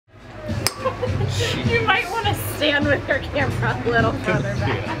You might want to stand with your camera a little further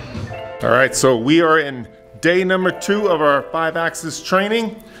back. All right, so we are in day number 2 of our 5-axis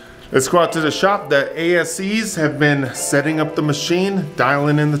training. Let's go out to the shop. The ASCs have been setting up the machine,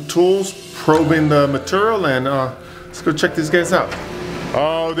 dialing in the tools, probing the material, and let's go check these guys out.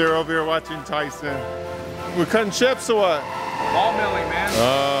 Oh, they're over here watching Tyson. We're cutting chips or what? Ball milling, man.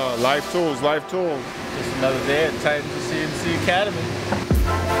 Oh, live tools, live tools. Just another day at Titan's CNC Academy.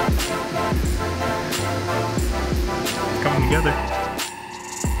 It's coming together.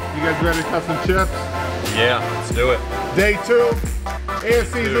 You guys ready to cut some chips? Yeah, let's do it. Day 2.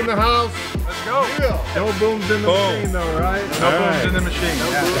 ASC's in the house. Let's go. Yeah. No booms in the machine though, right? No booms in the machine.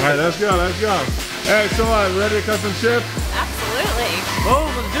 All right, let's go, let's go. Hey, so ready to cut some chips? Absolutely. Boom,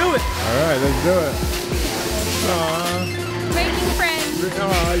 let's do it. All right, let's do it. Making friends.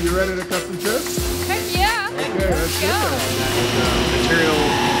 You ready to cut some chips? Heck yeah. Okay, let's go. Material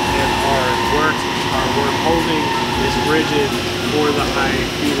and our work holding is rigid for the high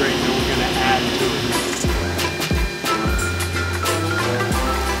feed rate that we're going to add to it.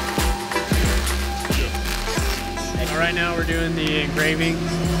 Right now we're doing the engraving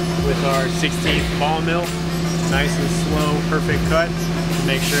with our 16th ball mill. Nice and slow, perfect cut to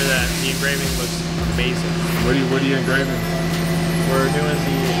make sure that the engraving looks amazing. What are you engraving? We're doing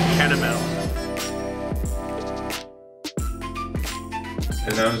the Kennametal.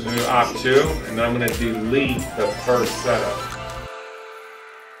 And I'm going to do op 2, and I'm going to delete the first setup.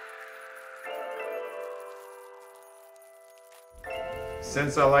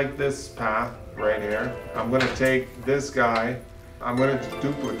 Since I like this path right here, I'm going to take this guy, I'm going to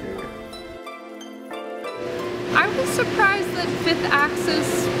duplicate it. I was surprised that 5th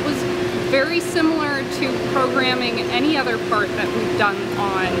axis was very similar to programming any other part that we've done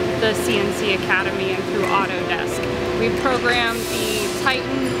on the CNC Academy and through Autodesk. We've programmed the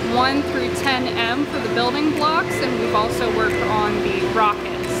Titan 1 through 10M for the building blocks, and we've also worked on the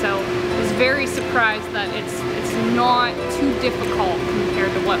rocket. So I was very surprised that it's not too difficult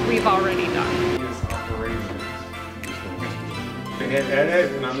compared to what we've already done. I hit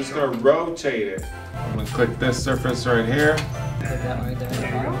edit, and I'm just going to rotate it. I'm going to click this surface right here.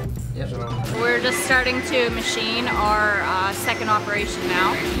 We're just starting to machine our second operation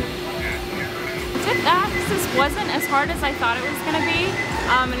now. 5th axis wasn't as hard as I thought it was going to be,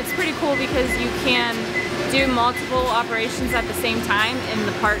 and it's pretty cool because you can do multiple operations at the same time and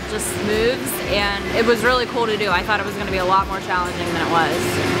the part just moves, and it was really cool to do. I thought it was going to be a lot more challenging than it was.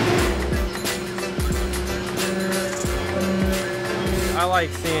 I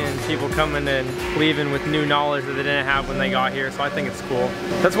like seeing people coming and leaving with new knowledge that they didn't have when they got here, so I think it's cool.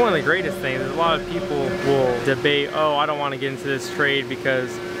 That's one of the greatest things. A lot of people will debate, oh, I don't want to get into this trade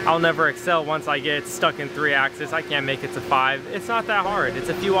because I'll never excel once I get stuck in 3-axis. I can't make it to 5. It's not that hard. It's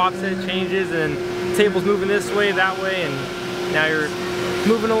a few offset changes and the table's moving this way, that way, and now you're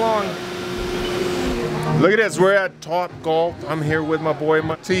moving along. Look at this, we're at Top Golf. I'm here with my boy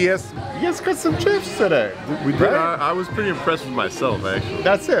Matthias. You guys got some chips today. We did. Right? I was pretty impressed with myself, actually.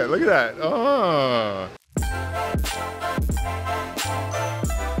 That's it, look at that.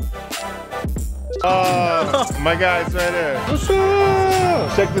 Oh, my guy's right there. What's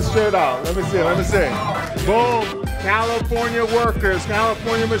up? Check this shirt out. Let me see. Boom. California workers,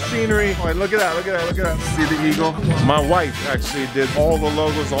 California machinery. Oh, look at that, look at that, look at that. See the eagle? My wife actually did all the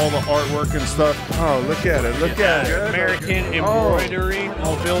logos, all the artwork and stuff. Oh, look at it, look at it. American embroidery,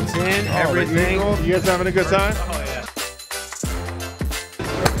 all built in, everything. You guys having a good time? Oh, yeah.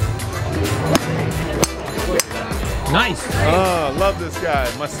 Nice. Oh, love this guy,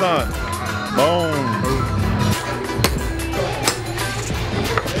 my son. Boom.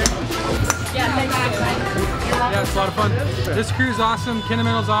 Yeah, it's a lot of fun. This crew's awesome.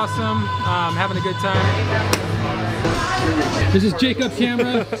 Kennametal's awesome. Having a good time. This is Jacob's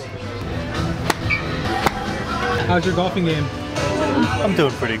camera. How's your golfing game? I'm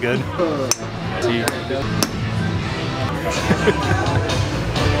doing pretty good.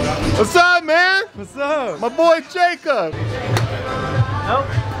 What's up, man? What's up? My boy Jacob. Nope.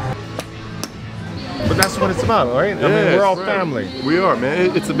 But that's what it's about, right? I mean, we're all family. We are,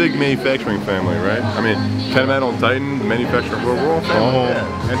 man. It's a big manufacturing family, right? I mean, Kennametal and Titan, the manufacturing, we're all family. Oh,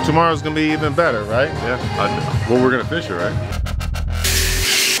 yeah. and tomorrow's gonna be even better, right? Yeah. Well, we're gonna fish it, right?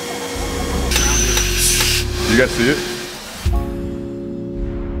 You guys see it?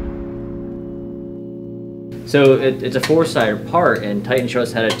 So it's a 4-sided part, and Titan showed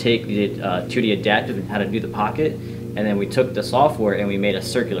us how to take the 2D adaptive and how to do the pocket. And then we took the software and we made a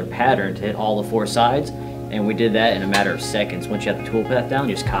circular pattern to hit all the 4 sides, and we did that in a matter of seconds. Once you have the toolpath down,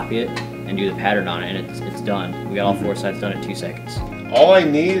 you just copy it and do the pattern on it, and it's done. We got all 4 sides done in 2 seconds. All I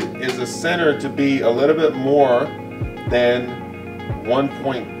need is a center to be a little bit more than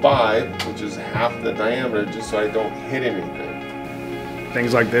 1.5, which is half the diameter, just so I don't hit anything.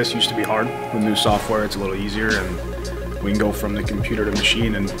 Things like this used to be hard. With new software, it's a little easier, and we can go from the computer to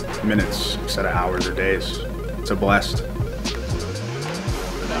machine in minutes instead of hours or days. It's a blast.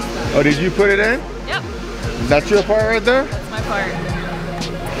 Oh, did you put it in? Yep. Is that your part right there? That's my part.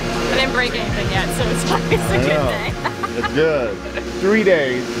 I didn't break anything yet, so it's always a good day. It's good. 3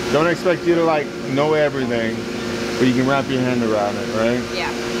 days. Don't expect you to like know everything, but you can wrap your hand around it, right?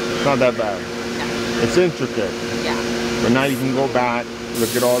 Yeah. It's not that bad. No. It's intricate. Yeah. But now you can go back,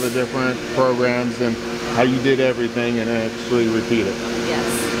 look at all the different programs and how you did everything and actually repeat it. Yes,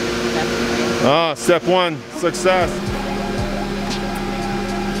 definitely. Ah, step one, success.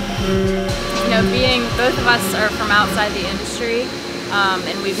 You know, being both of us are from outside the industry,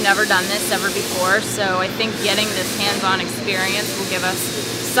 and we've never done this ever before, so I think getting this hands-on experience will give us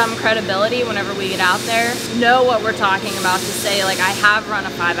some credibility whenever we get out there. Know what we're talking about to say, like, I have run a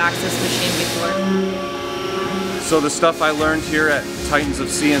 5-axis machine before. So the stuff I learned here at Titans of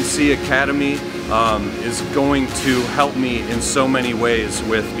CNC Academy is going to help me in so many ways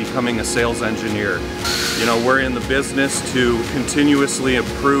with becoming a sales engineer. You know, we're in the business to continuously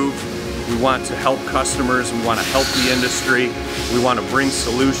improve. We want to help customers, we want to help the industry, we want to bring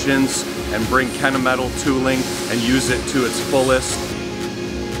solutions and bring Kennametal tooling and use it to its fullest.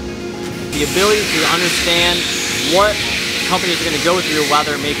 The ability to understand what companies are going to go through while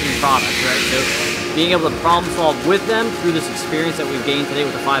they're making products, right? So being able to problem solve with them through this experience that we've gained today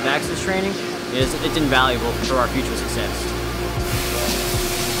with the 5-axis training it's invaluable for our future success.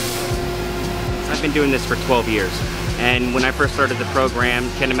 I've been doing this for 12 years. And when I first started the program,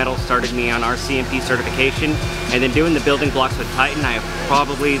 Kennametal started me on our CMP certification. And then doing the building blocks with Titan, I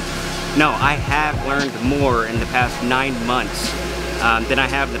have learned more in the past 9 months than I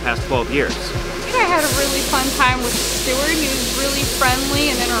have in the past 12 years. I had a really fun time with Stuart. He was really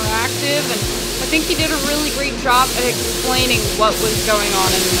friendly and interactive, and I think he did a really great job at explaining what was going on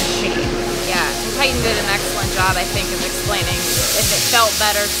in the machine. Yeah, and Titan did an excellent job, I think, of explaining if it felt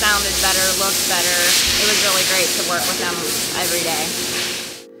better, sounded better, looked better. It was really great to work with them every day.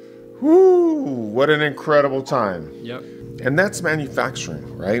 Whoo, what an incredible time. Yep. And that's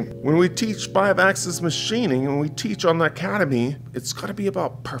manufacturing, right? When we teach 5-axis machining and we teach on the academy, it's got to be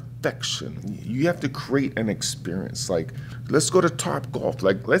about perfection. You have to create an experience. Like, let's go to Top Golf.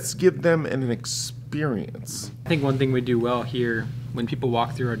 Like, let's give them an experience. I think one thing we do well here, when people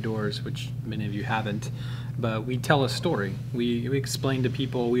walk through our doors, which many of you haven't, but we tell a story. We explain to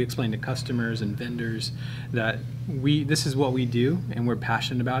people, we explain to customers and vendors that this is what we do, and we're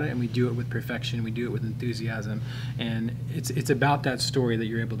passionate about it, and we do it with perfection, we do it with enthusiasm, and it's about that story that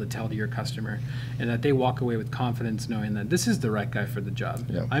you're able to tell to your customer, and that they walk away with confidence knowing that this is the right guy for the job.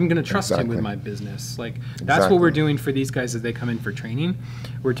 Yeah, I'm going to trust him with my business. Like, that's what we're doing for these guys as they come in for training.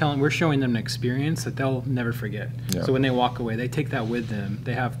 We're showing them an experience that they'll never forget. Yeah. So when they walk away, they take that with them.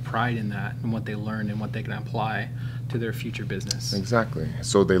 They have pride in that and what they learned and what they can apply to their future business. Exactly.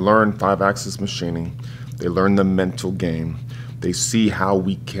 So they learn 5-axis machining. They learn the mental game. They see how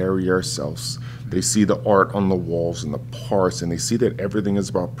we carry ourselves. They see the art on the walls and the parts, and they see that everything is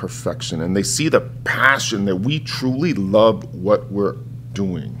about perfection. And they see the passion that we truly love what we're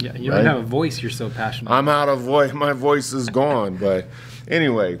doing. Yeah, you don't have a voice, you're so passionate. I'm out of voice. My voice is gone. But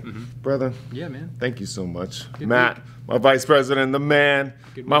anyway, brother. Yeah, man. Thank you so much. Good Matt, week. my vice president, the man,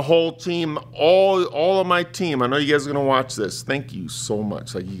 my whole team, all of my team. I know you guys are going to watch this. Thank you so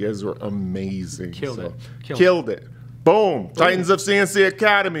much. Like, you guys are amazing. Killed it. Killed it. Boom. Titans of CNC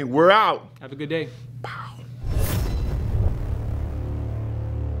Academy. We're out. Have a good day.